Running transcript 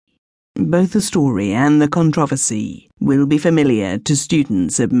Both the story and the controversy will be familiar to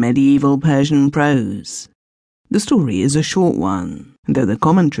students of medieval Persian prose. The story is a short one, though the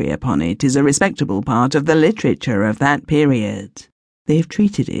commentary upon it is a respectable part of the literature of that period. They have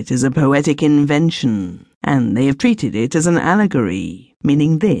treated it as a poetic invention, and they have treated it as an allegory,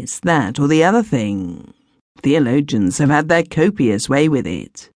 meaning this, that, or the other thing. Theologians have had their copious way with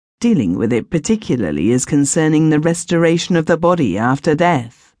it, dealing with it particularly as concerning the restoration of the body after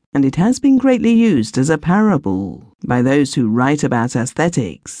death, and it has been greatly used as a parable by those who write about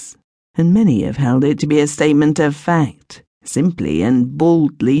aesthetics, and many have held it to be a statement of fact, simply and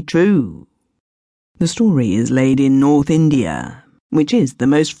boldly true. The story is laid in North India, which is the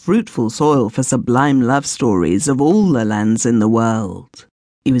most fruitful soil for sublime love stories of all the lands in the world.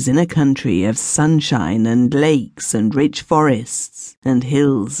 It was in a country of sunshine and lakes and rich forests and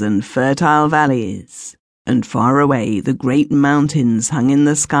hills and fertile valleys, and far away the great mountains hung in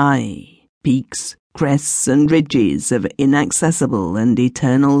the sky, peaks, crests and ridges of inaccessible and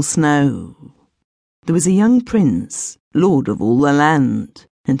eternal snow. There was a young prince, lord of all the land,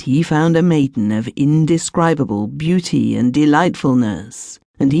 and he found a maiden of indescribable beauty and delightfulness,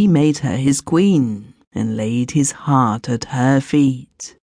 and he made her his queen, and laid his heart at her feet.